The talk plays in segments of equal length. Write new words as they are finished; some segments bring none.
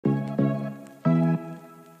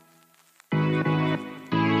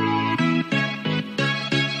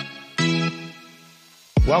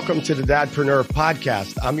Welcome to the Dadpreneur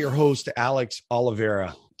Podcast. I'm your host, Alex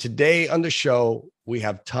Oliveira. Today on the show, we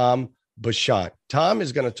have Tom Bachant. Tom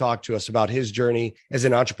is going to talk to us about his journey as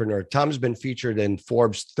an entrepreneur. Tom's been featured in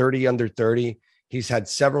Forbes 30 Under 30. He's had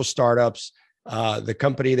several startups. The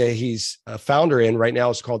company that he's a founder in right now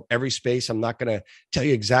is called Everyspace. I'm not going to tell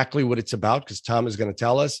you exactly what it's about because Tom is going to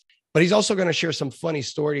tell us, but he's also going to share some funny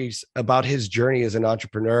stories about his journey as an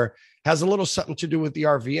entrepreneur. Has a little something to do with the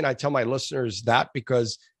RV. And I tell my listeners that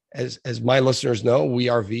because as my listeners know, we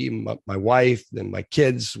RV, my wife and my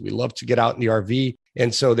kids, we love to get out in the RV.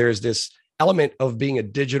 And so there's this element of being a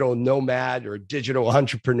digital nomad or digital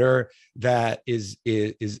entrepreneur that is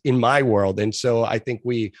in my world. And so I think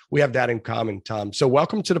we have that in common, Tom. So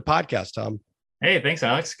welcome to the podcast, Tom. Hey, thanks,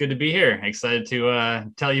 Alex. Good to be here. Excited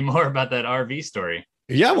to tell you more about that RV story.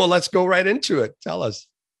 Yeah, well, let's go right into it. Tell us.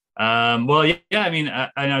 I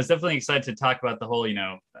was definitely excited to talk about the whole,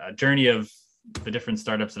 journey of the different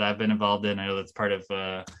startups that I've been involved in. I know that's part of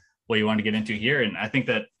what you want to get into here. And I think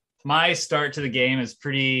that my start to the game is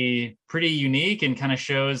pretty unique and kind of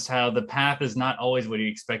shows how the path is not always what you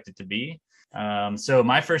expect it to be. So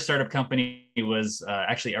my first startup company was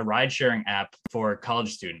actually a ride sharing app for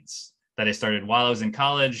college students that I started while I was in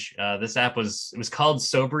college. This app was called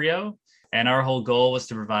Sobrio. And our whole goal was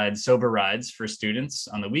to provide sober rides for students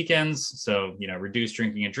on the weekends. So, reduce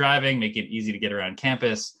drinking and driving, make it easy to get around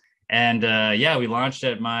campus. And we launched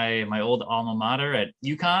at my old alma mater at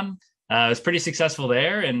UConn. It was pretty successful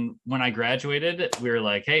there. And when I graduated, we were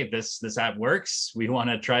like, hey, this app works. We want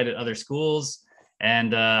to try it at other schools.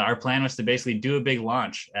 And our plan was to basically do a big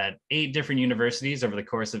launch at 8 different universities over the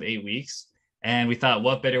course of 8 weeks. And we thought,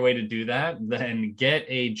 what better way to do that than get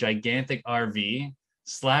a gigantic RV,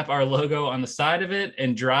 slap our logo on the side of it,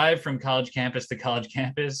 and drive from college campus to college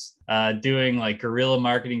campus, doing like guerrilla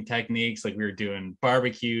marketing techniques. Like we were doing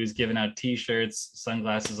barbecues, giving out t-shirts,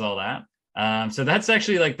 sunglasses, all that. So that's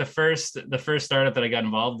actually like the first startup that I got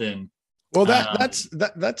involved in. Well,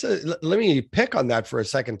 let me pick on that for a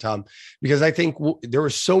second, Tom, because I think there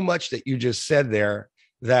was so much that you just said there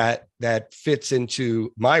that fits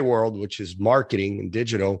into my world, which is marketing and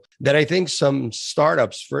digital, that I think some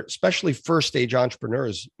startups, especially first stage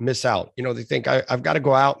entrepreneurs, miss out. They think I've got to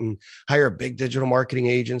go out and hire a big digital marketing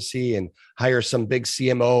agency and hire some big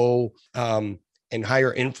CMO and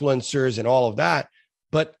hire influencers and all of that.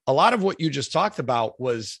 But a lot of what you just talked about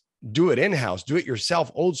was do it in-house, do it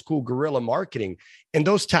yourself, old school guerrilla marketing. And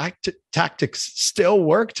those tactics still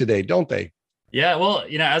work today, don't they? Yeah, well,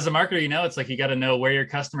 as a marketer, it's like you got to know where your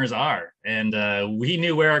customers are. And we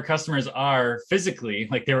knew where our customers are physically,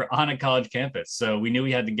 like they were on a college campus. So we knew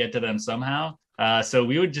we had to get to them somehow. So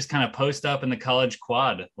we would just kind of post up in the college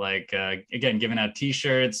quad, like, again, giving out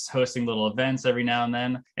t-shirts, hosting little events every now and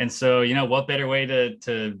then. And so, what better way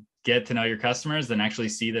to get to know your customers than actually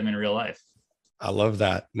see them in real life? I love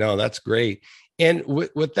that. No, that's great. And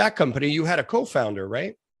with that company, you had a co-founder,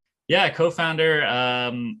 right? Yeah, co-founder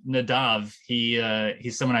Nadav.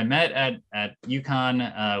 He's someone I met at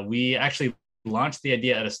UConn. We actually launched the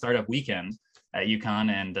idea at a startup weekend at UConn,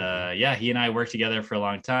 and he and I worked together for a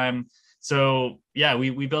long time. So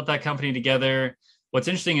we built that company together. What's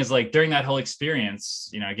interesting is like during that whole experience,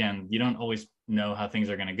 again, you don't always know how things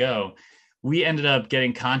are going to go. We ended up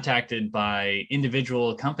getting contacted by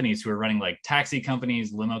individual companies who were running like taxi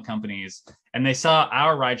companies, limo companies, and they saw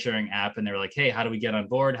our ride sharing app and they were like, hey, how do we get on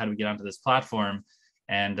board? How do we get onto this platform?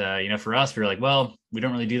 And, for us, we were like, well, we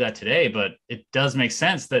don't really do that today, but it does make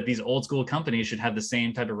sense that these old school companies should have the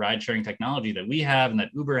same type of ride sharing technology that we have and that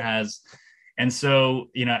Uber has. And so,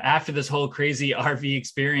 after this whole crazy RV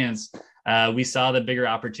experience, we saw the bigger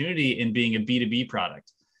opportunity in being a B2B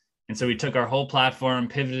product. And so we took our whole platform,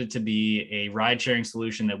 pivoted to be a ride-sharing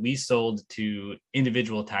solution that we sold to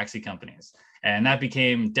individual taxi companies. And that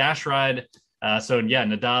became Dash Ride.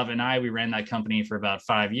 Nadav and I, we ran that company for about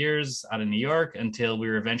 5 years out of New York until we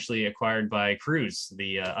were eventually acquired by Cruise,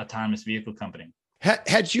 the autonomous vehicle company.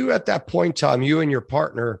 Had you at that point, Tom, you and your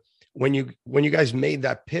partner, when you guys made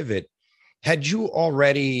that pivot, had you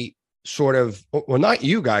already sort of, well, not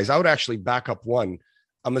you guys, I would actually back up one.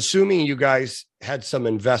 I'm assuming you guys had some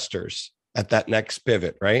investors at that next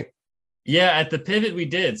pivot, right? Yeah, at the pivot we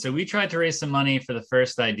did. So we tried to raise some money for the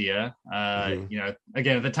first idea.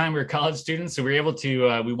 Again, at the time we were college students, so we were able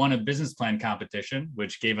to, we won a business plan competition,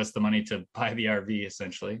 which gave us the money to buy the RV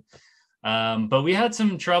essentially. But we had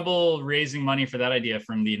some trouble raising money for that idea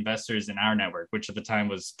from the investors in our network, which at the time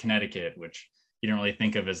was Connecticut, which you don't really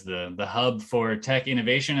think of as the hub for tech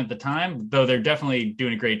innovation at the time, though they're definitely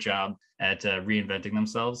doing a great job at reinventing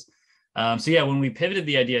themselves. When we pivoted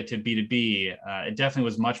the idea to B2B, it definitely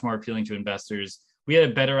was much more appealing to investors. we had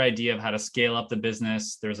a better idea of how to scale up the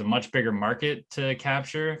business. There's a much bigger market to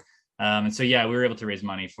capture. And so, yeah, we were able to raise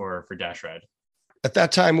money for Dash Ride. At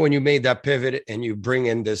that time, when you made that pivot and you bring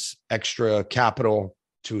in this extra capital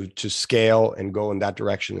to scale and go in that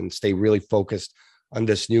direction and stay really focused on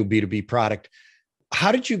this new B2B product,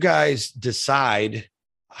 how did you guys decide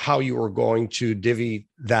how you were going to divvy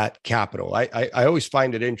that capital? I always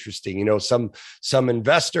find it interesting. You know, some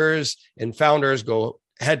investors and founders go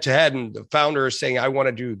head to head, and the founder is saying, I want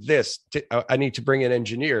to do this. I need to bring in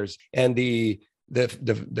engineers. And the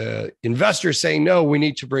investors saying, no, we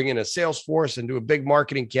need to bring in a sales force and do a big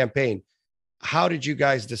marketing campaign. How did you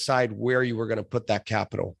guys decide where you were going to put that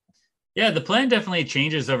capital? Yeah, the plan definitely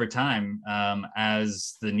changes over time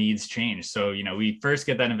as the needs change. So, we first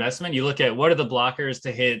get that investment. You look at what are the blockers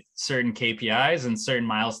to hit certain KPIs and certain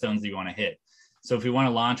milestones that you want to hit. So if we want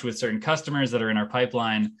to launch with certain customers that are in our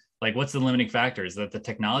pipeline, like what's the limiting factors? That the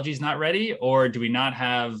technology is not ready, or do we not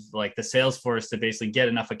have like the sales force to basically get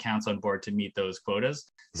enough accounts on board to meet those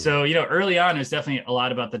quotas? So, early on, it was definitely a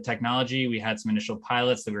lot about the technology. We had some initial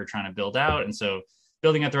pilots that we were trying to build out. And so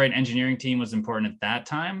building out the right engineering team was important at that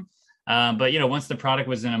time. But, once the product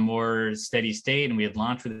was in a more steady state and we had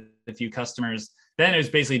launched with a few customers, then it was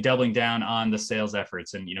basically doubling down on the sales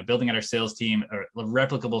efforts and, building out our sales team, a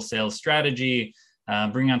replicable sales strategy,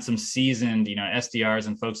 bringing on some seasoned, SDRs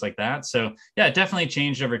and folks like that. So yeah, it definitely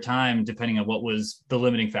changed over time, depending on what was the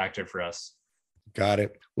limiting factor for us. Got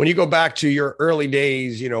it. When you go back to your early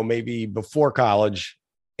days, maybe before college,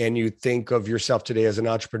 and you think of yourself today as an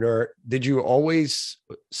entrepreneur, did you always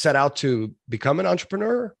set out to become an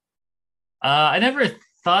entrepreneur? I never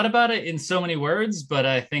thought about it in so many words, but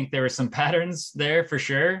I think there were some patterns there for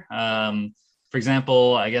sure. For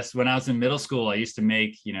example, I guess when I was in middle school, I used to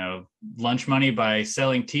make, lunch money by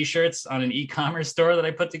selling T-shirts on an e-commerce store that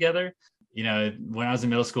I put together. When I was in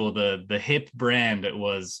middle school, the hip brand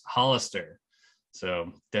was Hollister.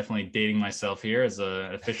 So definitely dating myself here as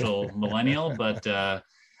an official millennial, but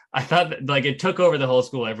I thought that, like, it took over the whole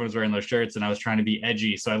school. Everyone was wearing those shirts and I was trying to be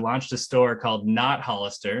edgy. So I launched a store called Not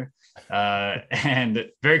Hollister, and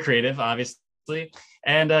very creative, obviously.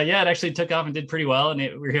 And it actually took off and did pretty well. And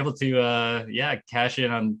we were able to, cash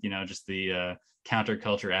in on, just the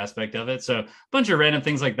counterculture aspect of it. So a bunch of random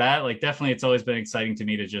things like that. Like, definitely, it's always been exciting to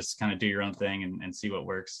me to just kind of do your own thing and see what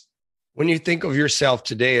works. When you think of yourself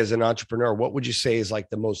today as an entrepreneur, what would you say is like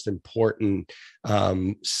the most important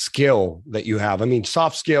skill that you have? I mean,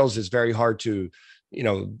 soft skills is very hard to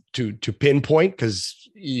pinpoint because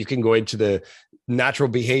you can go into the natural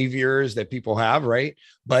behaviors that people have, right?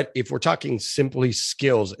 But if we're talking simply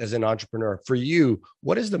skills as an entrepreneur, for you,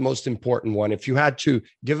 what is the most important one? If you had to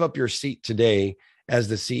give up your seat today as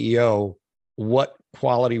the CEO, what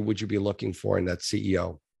quality would you be looking for in that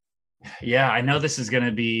CEO? Yeah, I know this is going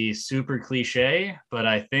to be super cliche, but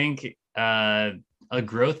I think a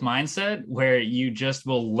growth mindset where you just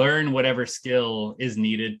will learn whatever skill is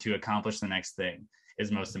needed to accomplish the next thing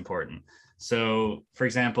is most important. So, for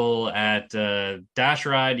example, at Dash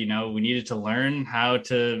Ride, we needed to learn how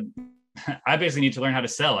to, I basically need to learn how to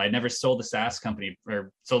sell. I'd never sold a SaaS company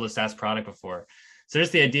or sold a SaaS product before. So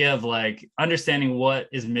just the idea of like understanding what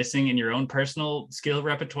is missing in your own personal skill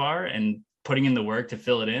repertoire and putting in the work to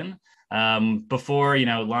fill it in. Before,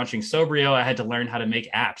 launching Sobrio, I had to learn how to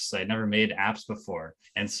make apps. I'd never made apps before.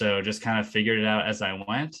 And so just kind of figured it out as I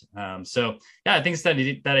went. I think it's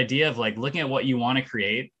that idea of like looking at what you want to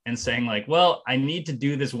create and saying like, well, I need to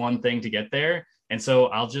do this one thing to get there. And so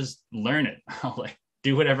I'll just learn it. I'll like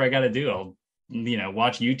do whatever I got to do. I'll,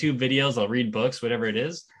 watch YouTube videos, I'll read books, whatever it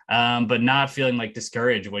is. But not feeling like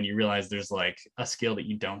discouraged when you realize there's like a skill that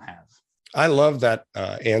you don't have. I love that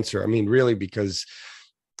answer. I mean, really, because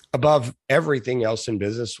above everything else in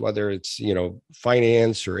business, whether it's,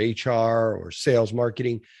 finance or HR or sales,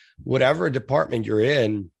 marketing, whatever department you're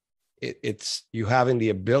in, it's you having the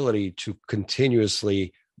ability to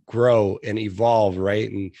continuously grow and evolve, right?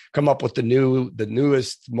 And come up with the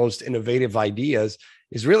newest, most innovative ideas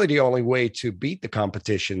is really the only way to beat the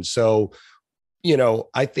competition. So,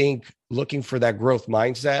 I think looking for that growth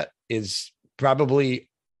mindset is probably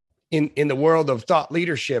in the world of thought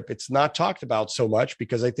leadership, it's not talked about so much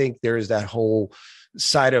because I think there is that whole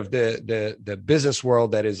side of the business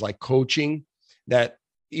world that is like coaching that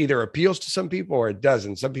either appeals to some people or it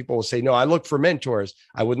doesn't. Some people will say, no, I look for mentors.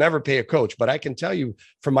 I would never pay a coach. But I can tell you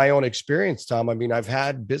from my own experience, Tom, I mean, I've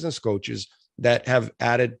had business coaches that have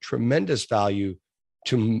added tremendous value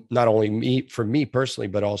to not only me, for me personally,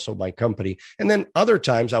 but also my company. And then other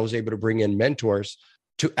times I was able to bring in mentors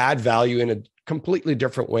to add value in a completely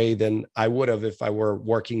different way than I would have if I were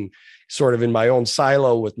working sort of in my own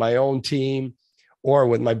silo with my own team or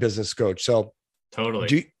with my business coach. So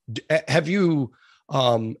Totally. Have you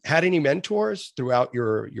had any mentors throughout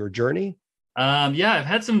your journey? Yeah, I've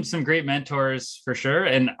had some great mentors for sure.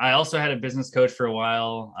 And I also had a business coach for a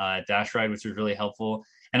while at Dash Ride, which was really helpful.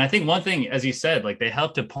 And I think one thing, as you said, like they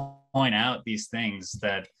help to point out these things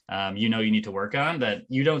that you need to work on that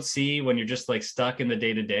you don't see when you're just like stuck in the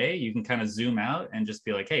day to day. You can kind of zoom out and just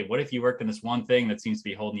be like, hey, what if you worked on this one thing that seems to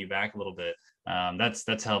be holding you back a little bit?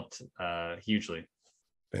 That's helped hugely.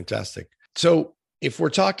 Fantastic. So if we're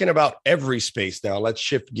talking about Everyspace now, let's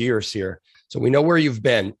shift gears here. So we know where you've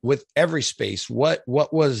been with Everyspace. What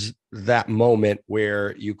was that moment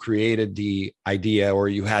where you created the idea or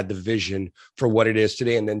you had the vision for what it is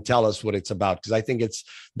today? And then tell us what it's about. Because I think it's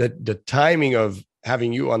the timing of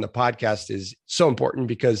having you on the podcast is so important,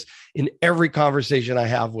 because in every conversation I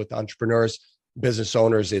have with entrepreneurs, business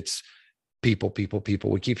owners, it's people.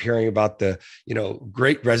 We keep hearing about the,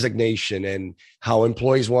 great resignation and how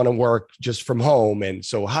employees want to work just from home. And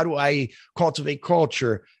so how do I cultivate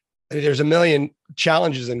culture? There's a million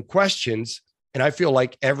challenges and questions. And I feel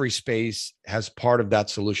like Everyspace has part of that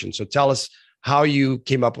solution. So tell us how you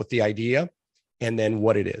came up with the idea and then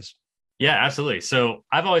what it is. Yeah, absolutely. So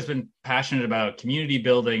I've always been passionate about community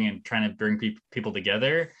building and trying to bring people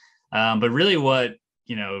together. But really what,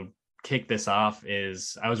 kick this off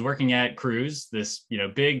is I was working at Cruise, this,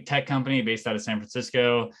 big tech company based out of San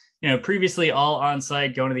Francisco, previously all on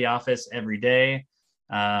site, going to the office every day.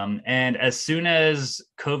 And as soon as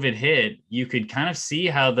COVID hit, you could kind of see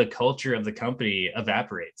how the culture of the company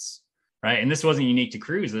evaporates, right? And this wasn't unique to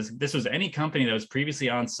Cruise. This was any company that was previously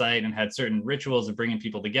on site and had certain rituals of bringing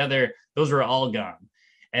people together. Those were all gone.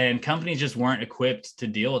 And companies just weren't equipped to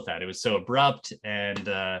deal with that. It was so abrupt and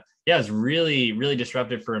it was really, really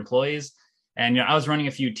disruptive for employees. And I was running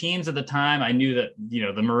a few teams at the time. I knew that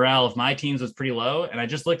the morale of my teams was pretty low, and I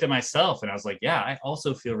just looked at myself and I was like, yeah, I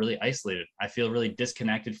also feel really isolated. I feel really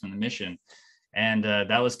disconnected from the mission, and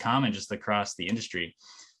that was common just across the industry.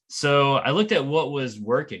 So I looked at what was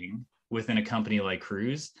working within a company like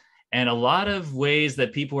Cruise, and a lot of ways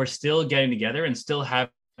that people were still getting together and still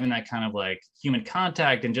having that kind of like human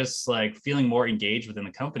contact and just like feeling more engaged within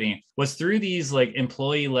the company was through these like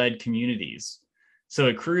employee-led communities. So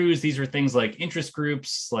at Cruise, these were things like interest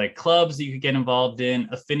groups, like clubs that you could get involved in,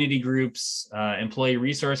 affinity groups, employee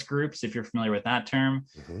resource groups, if you're familiar with that term.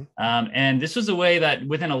 Mm-hmm. And this was a way that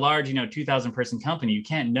within a large, 2,000 person company, you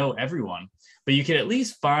can't know everyone, but you could at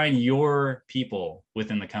least find your people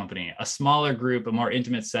within the company, a smaller group, a more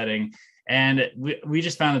intimate setting. And we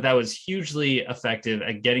just found that was hugely effective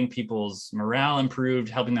at getting people's morale improved,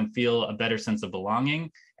 helping them feel a better sense of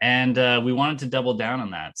belonging. And we wanted to double down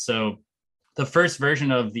on that. So the first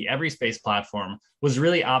version of the Everyspace platform was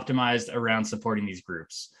really optimized around supporting these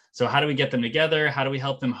groups. So how do we get them together? How do we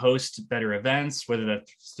help them host better events, whether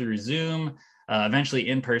that's through Zoom, eventually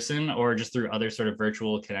in person, or just through other sort of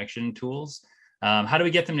virtual connection tools? How do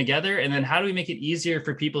we get them together? And then how do we make it easier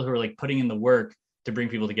for people who are like putting in the work to bring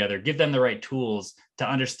people together, give them the right tools to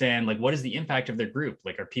understand like what is the impact of their group?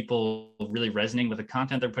 Like, are people really resonating with the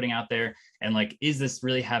content they're putting out there? And like, is this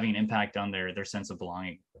really having an impact on their sense of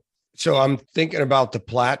belonging? So I'm thinking about the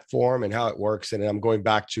platform and how it works. And I'm going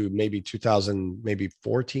back to maybe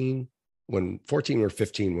 14 or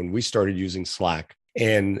 15, when we started using Slack.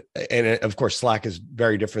 And of course, Slack is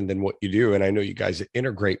very different than what you do. And I know you guys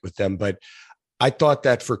integrate with them, but I thought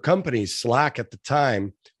that for companies, Slack at the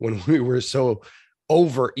time, when we were so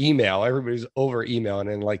over email, everybody's over email. And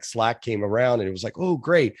then like Slack came around and it was like, oh,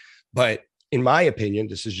 great. But in my opinion,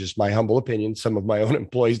 this is just my humble opinion, some of my own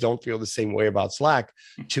employees don't feel the same way about Slack.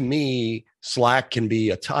 To me, Slack can be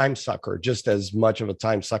a time sucker, just as much of a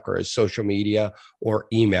time sucker as social media or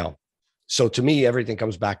email. So to me, everything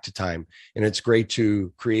comes back to time, and it's great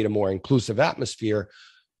to create a more inclusive atmosphere.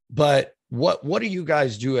 But what do you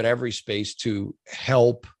guys do at Everyspace to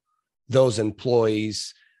help those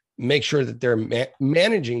employees make sure that they're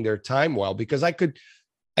managing their time well? Because I could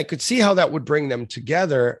see how that would bring them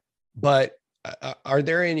together, but are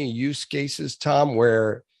there any use cases, Tom,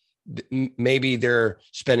 where maybe they're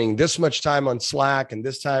spending this much time on Slack and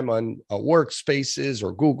this time on workspaces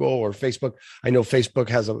or Google or Facebook? I know Facebook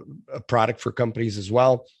has a product for companies as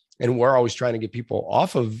well, and we're always trying to get people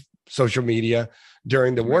off of social media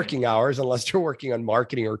during the working hours, unless they're working on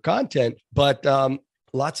marketing or content. But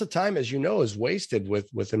lots of time, as you know, is wasted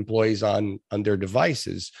with employees on their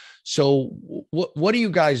devices. So what do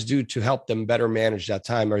you guys do to help them better manage that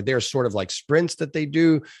time? Are there sort of like sprints that they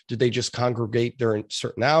do? Do they just congregate during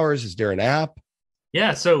certain hours? Is there an app?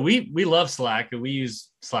 Yeah, so we love Slack. We use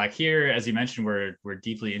Slack here. As you mentioned, we're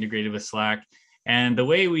deeply integrated with Slack. And the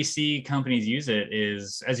way we see companies use it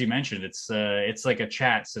is, as you mentioned, it's like a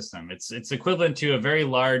chat system. It's equivalent to a very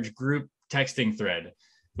large group texting thread,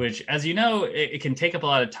 which, as you know, it can take up a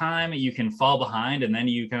lot of time. You can fall behind, and then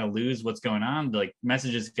you kind of lose what's going on. Like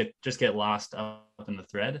messages get lost up in the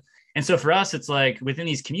thread. And so for us, it's like within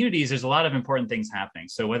these communities, there's a lot of important things happening.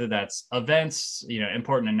 So whether that's events,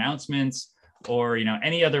 important announcements, or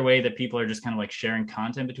any other way that people are just kind of like sharing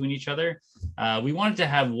content between each other, we wanted to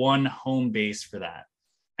have one home base for that,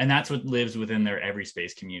 and that's what lives within their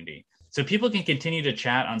Everyspace community. So people can continue to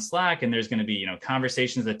chat on Slack, and there's going to be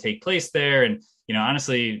conversations that take place there, and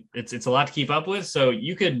honestly, it's a lot to keep up with. So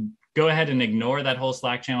you could go ahead and ignore that whole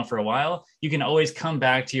Slack channel for a while. You can always come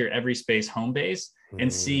back to your Everyspace home base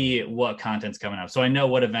and see what content's coming up. So I know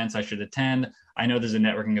what events I should attend. I know there's a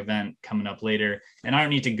networking event coming up later, and I don't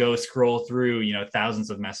need to go scroll through, thousands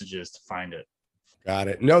of messages to find it. Got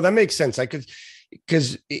it. No, that makes sense.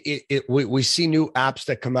 Because we see new apps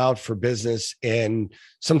that come out for business, and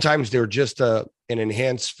sometimes they're just an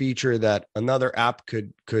enhanced feature that another app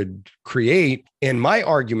could create. And my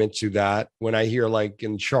argument to that, when I hear like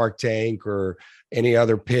in Shark Tank or any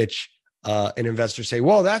other pitch, an investor say,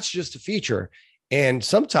 well, that's just a feature. And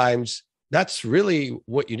sometimes that's really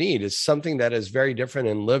what you need, is something that is very different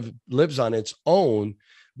and lives on its own.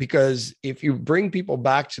 Because if you bring people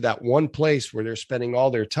back to that one place where they're spending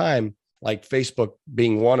all their time, like Facebook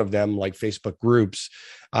being one of them, like Facebook groups.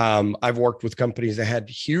 I've worked with companies that had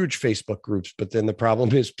huge Facebook groups, but then the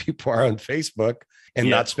problem is people are on Facebook and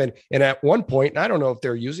not spend. And at one point, and I don't know if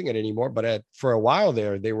they're using it anymore, but for a while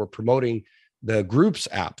there, they were promoting the groups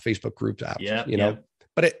app, Facebook groups app,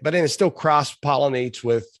 but then it still cross pollinates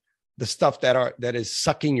with the stuff that is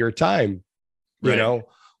sucking your time,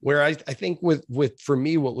 where I think with for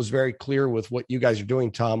me, what was very clear with what you guys are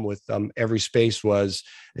doing, Tom, with Everyspace was,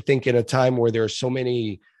 I think in a time where there's so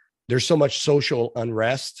much social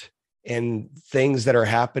unrest and things that are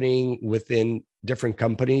happening within different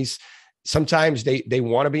companies, sometimes they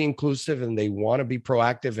want to be inclusive and they want to be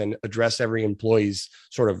proactive and address every employee's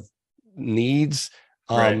sort of needs.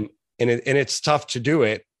 And it's tough to do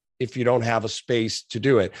it if you don't have a space to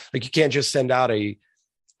do it. Like you can't just send out a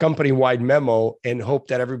company-wide memo and hope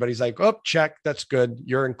that everybody's like, oh, check, that's good,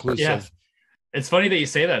 you're inclusive. Yeah. It's funny that you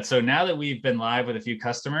say that. So now that we've been live with a few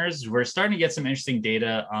customers, we're starting to get some interesting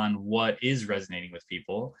data on what is resonating with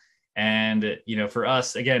people. And, for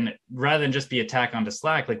us, again, rather than just be a tack onto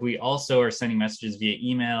Slack, like we also are sending messages via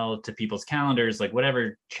email to people's calendars, like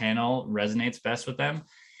whatever channel resonates best with them.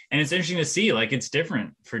 And it's interesting to see, like, it's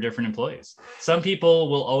different for different employees. Some people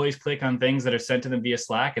will always click on things that are sent to them via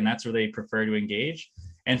Slack, and that's where they prefer to engage.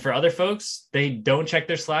 And for other folks, they don't check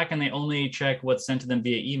their Slack and they only check what's sent to them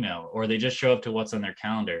via email, or they just show up to what's on their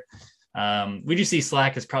calendar. We do see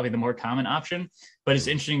Slack as probably the more common option, but it's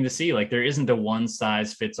interesting to see, like, there isn't a one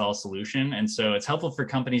size fits all solution. And so it's helpful for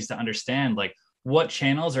companies to understand, like, what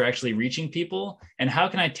channels are actually reaching people and how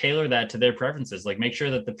can I tailor that to their preferences? Like, make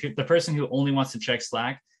sure that the person who only wants to check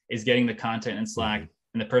Slack is getting the content in Slack,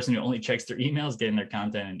 and the person who only checks their email is getting their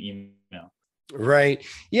content in email. Right.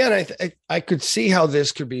 Yeah. And I could see how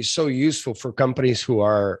this could be so useful for companies who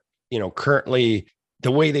are, currently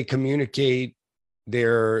the way they communicate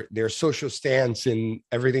their social stance and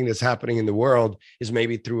everything that's happening in the world is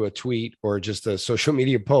maybe through a tweet or just a social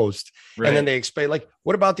media post. Right. And then they explain, like,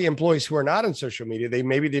 what about the employees who are not on social media? They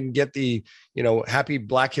maybe didn't get the, happy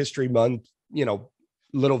Black History Month,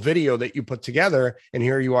 little video that you put together, and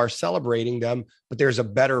here you are celebrating them. But there's a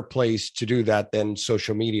better place to do that than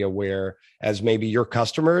social media, where as maybe your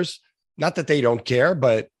customers, not that they don't care,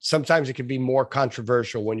 but sometimes it can be more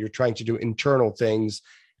controversial when you're trying to do internal things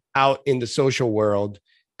out in the social world,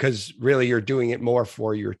 because really you're doing it more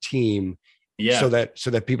for your team. So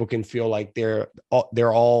that people can feel like they're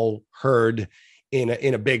all heard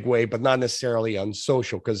in a big way, but not necessarily on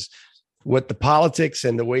social. Because with the politics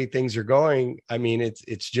and the way things are going, I mean,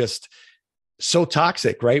 it's just so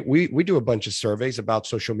toxic, right? We do a bunch of surveys about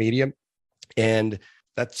social media, and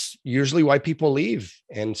that's usually why people leave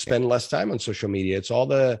and spend less time on social media. It's all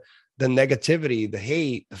the negativity, the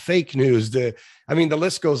hate, the fake news, the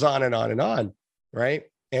list goes on and on and on, right?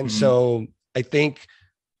 And so I think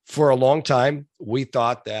for a long time, we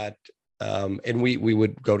thought that, and we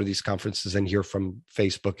would go to these conferences and hear from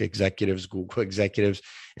Facebook executives, Google executives,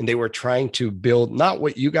 and they were trying to build not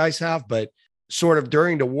what you guys have, but sort of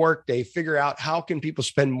during the work day, figure out how can people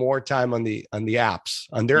spend more time on the apps,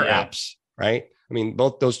 on their apps, right? I mean,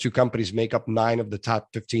 both those two companies make up 9 of the top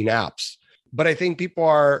 15 apps. But I think people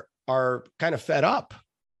are kind of fed up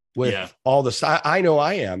with all this. I know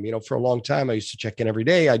I am, for a long time, I used to check in every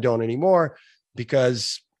day. I don't anymore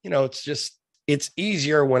because, it's just, it's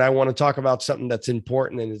easier when I want to talk about something that's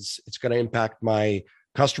important and it's going to impact my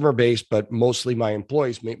customer base, but mostly my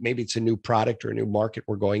employees. Maybe it's a new product or a new market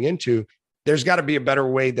we're going into. There's got to be a better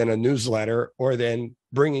way than a newsletter or than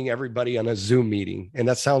bringing everybody on a Zoom meeting. And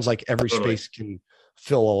that sounds like Everyspace can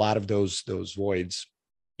fill a lot of those voids.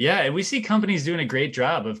 Yeah, and we see companies doing a great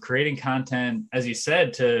job of creating content, as you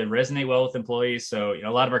said, to resonate well with employees. So, a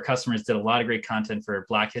lot of our customers did a lot of great content for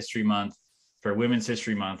Black History Month, for Women's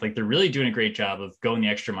History Month. Like, they're really doing a great job of going the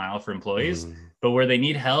extra mile for employees. But where they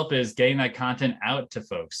need help is getting that content out to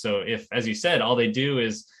folks. So if, as you said, all they do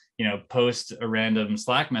is, post a random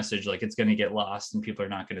Slack message, like, it's going to get lost and people are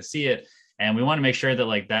not going to see it. And we want to make sure that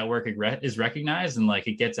like that work is recognized and like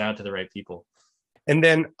it gets out to the right people. And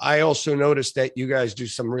then I also noticed that you guys do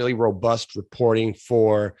some really robust reporting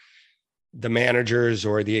for the managers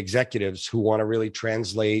or the executives who want to really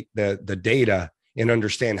translate the data and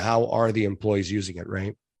understand how are the employees using it,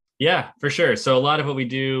 right? Yeah, for sure. So a lot of what we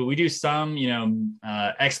do some,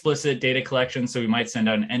 explicit data collection. So we might send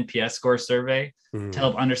out an NPS score survey to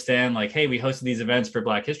help understand like, hey, we hosted these events for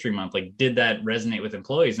Black History Month. Like, did that resonate with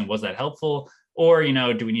employees and was that helpful? Or,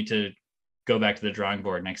 do we need to go back to the drawing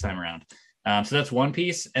board next time around? So that's one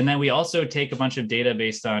piece. And then we also take a bunch of data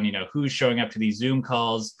based on, who's showing up to these Zoom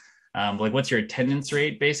calls, like what's your attendance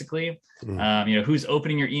rate, basically, who's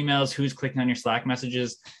opening your emails, who's clicking on your Slack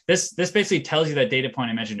messages. This basically tells you that data point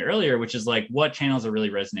I mentioned earlier, which is like what channels are really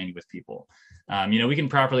resonating with people. We can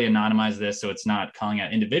properly anonymize this so it's not calling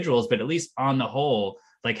out individuals, but at least on the whole,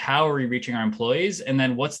 like how are we reaching our employees? And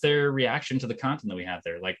then what's their reaction to the content that we have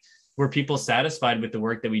there? Like, were people satisfied with the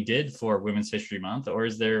work that we did for Women's History Month? Or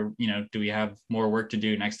is there, do we have more work to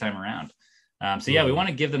do next time around? So yeah, we want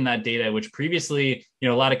to give them that data, which previously, a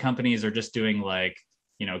lot of companies are just doing like,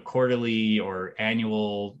 quarterly or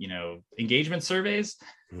annual, engagement surveys,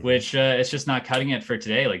 which it's just not cutting it for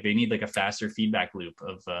today. Like, they need like a faster feedback loop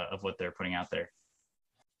of what they're putting out there.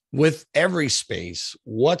 With Everyspace,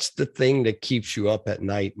 what's the thing that keeps you up at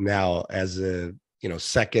night now as a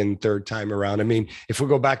second, third time around? I mean, if we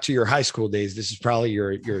go back to your high school days, this is probably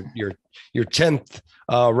your 10th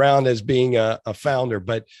round as being a founder,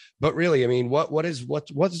 but really, I mean,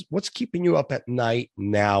 what's keeping you up at night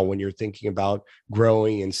now when you're thinking about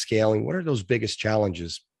growing and scaling? What are those biggest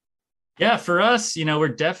challenges? Yeah, for us,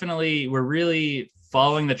 we're really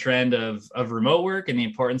following the trend of remote work and the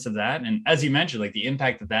importance of that. And as you mentioned, like the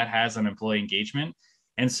impact that has on employee engagement.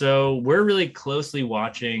 And so we're really closely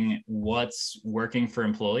watching what's working for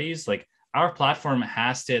employees. Like, our platform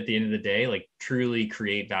has to, at the end of the day, like truly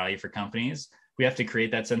create value for companies. We have to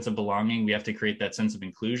create that sense of belonging. We have to create that sense of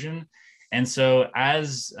inclusion. And so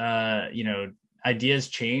as, ideas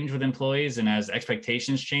change with employees and as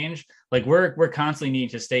expectations change, like we're constantly needing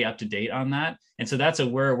to stay up to date on that. And so that's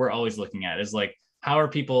where we're always looking at is like, how are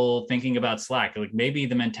people thinking about Slack? Like, maybe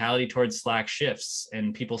the mentality towards Slack shifts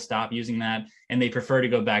and people stop using that and they prefer to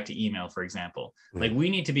go back to email, for example. Like, we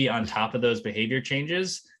need to be on top of those behavior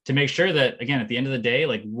changes to make sure that, again, at the end of the day,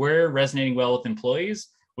 like, we're resonating well with employees,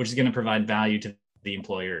 which is going to provide value to the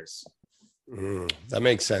employers. That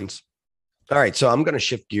makes sense. All right, so I'm going to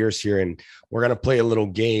shift gears here and we're going to play a little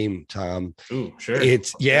game, Tom. Ooh, sure.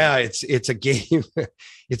 It's a game.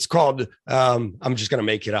 It's called, I'm just going to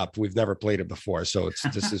make it up. We've never played it before. So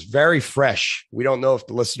this is very fresh. We don't know if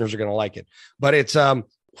the listeners are going to like it, but it's,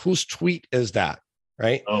 whose tweet is that?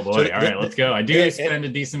 Right. Oh boy. All right, let's go. I do spend a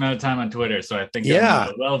decent amount of time on Twitter. So I think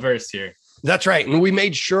I'm well-versed here. That's right. And we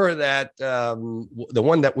made sure that the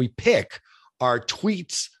one that we pick are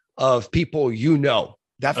tweets of people,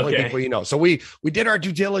 definitely people, So we did our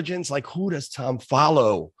due diligence, like, who does Tom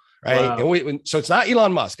follow? Right. Wow. And so it's not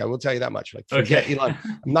Elon Musk. I will tell you that much. Like, forget Elon.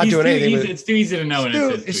 I'm not doing anything. It's too easy to know.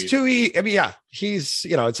 It's too easy. I mean, yeah, he's,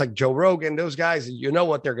 it's like Joe Rogan, those guys,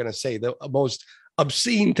 what they're going to say, the most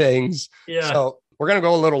obscene things. Yeah. So we're going to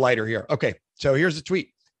go a little lighter here. Okay. So here's the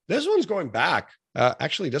tweet. This one's going back.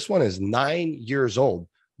 Actually, this one is 9 years old,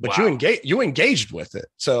 but you engaged with it.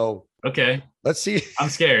 So, okay. Let's see. I'm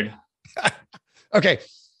scared. Okay.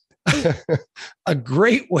 A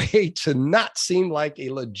great way to not seem like a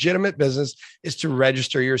legitimate business is to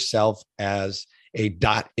register yourself as a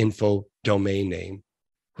 .info domain name.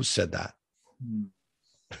 Who said that?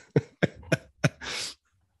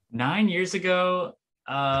 9 years ago,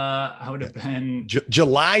 I would have been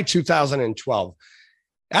July 2012.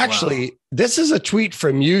 Actually, This is a tweet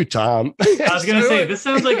from you, Tom. I was going to say, this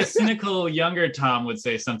sounds like a cynical younger Tom would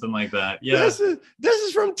say something like that. Yeah. This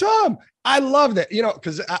is from Tom. I love that,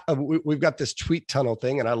 because we've got this tweet tunnel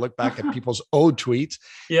thing and I look back at people's old tweets.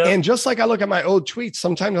 Yeah. And just like I look at my old tweets,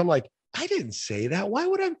 sometimes I'm like, I didn't say that. Why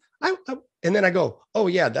would And then I go, oh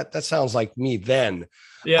yeah, that sounds like me then.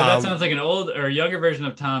 Yeah, that sounds like an old or younger version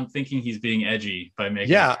of Tom thinking he's being edgy by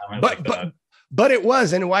making a comment like that. But it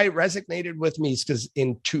was, and why it resonated with me is because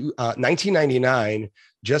in 1999,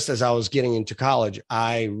 just as I was getting into college,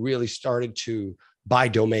 I really started to buy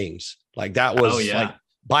domains. Like that was like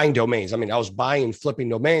buying domains. I mean, I was buying and flipping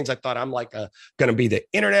domains. I thought I'm like going to be the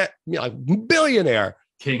internet like billionaire.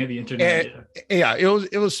 King of the internet. And, yeah,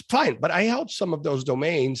 it was fine. But I held some of those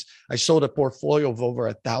domains. I sold a portfolio of over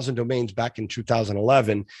 1,000 domains back in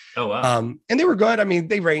 2011. Oh, wow. And they were good. I mean,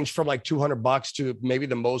 they ranged from like $200 to maybe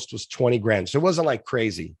the most was 20 grand. So it wasn't like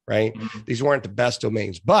crazy, right? Mm-hmm. These weren't the best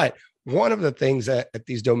domains. But one of the things at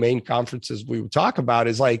these domain conferences we would talk about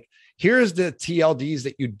is like, here's the TLDs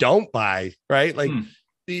that you don't buy, right? Like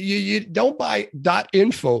you don't buy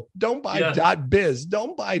 .info, don't buy .biz,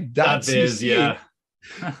 don't buy .cc. Yeah.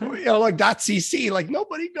 Like .cc, like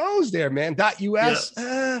nobody goes there, man.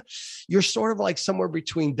 .us, you're sort of like somewhere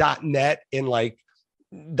between .net and like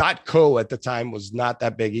 .co at the time was not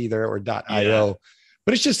that big either, or .io.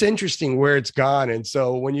 But it's just interesting where it's gone. And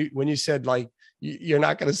so when you said like you're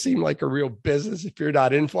not going to seem like a real business if you're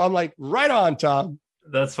 .info, I'm like, right on, Tom.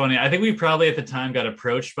 That's funny. I think we probably at the time got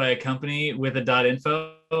approached by a company with a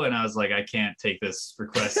 .info, and I was like, I can't take this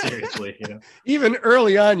request seriously. Even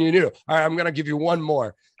early on, you knew. All right, I'm going to give you one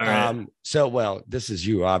more. All right. So, well, this is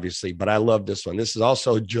you, obviously, but I love this one. This is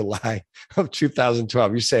also July of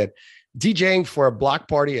 2012. You said, DJing for a block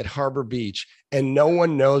party at Harbor Beach, and no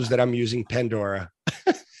one knows that I'm using Pandora.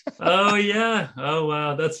 Oh, yeah. Oh,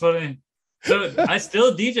 wow. That's funny. So I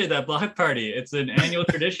still DJ that block party. It's an annual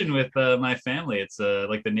tradition with my family. It's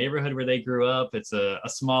like the neighborhood where they grew up. It's a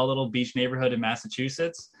small little beach neighborhood in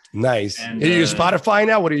Massachusetts. Nice. And, you use Spotify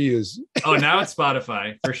now? What do you use? Oh, now it's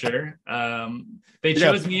Spotify for sure. They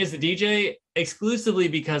chose me as the DJ exclusively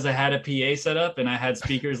because I had a PA set up and I had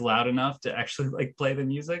speakers loud enough to actually like play the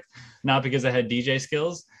music, not because I had DJ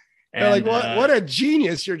skills. And, like, what a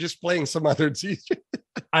genius. You're just playing some other DJ.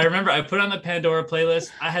 I remember I put on the Pandora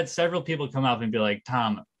playlist. I had several people come up and be like,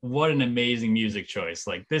 Tom, what an amazing music choice.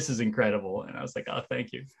 Like, this is incredible. And I was like, oh,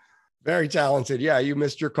 thank you. Very talented. Yeah, you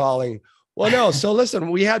missed your calling. Well, no. So listen,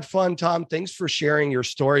 we had fun, Tom. Thanks for sharing your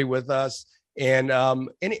story with us. And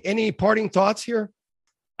any parting thoughts here?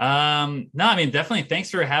 No, I mean, definitely. Thanks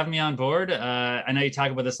for having me on board. I know you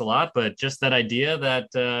talk about this a lot, but just that idea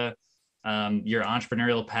that your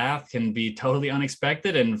entrepreneurial path can be totally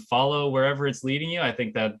unexpected and follow wherever it's leading you. I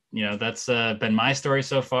think that, that's been my story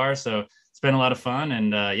so far. So it's been a lot of fun,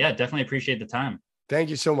 and definitely appreciate the time. Thank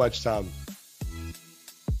you so much, Tom.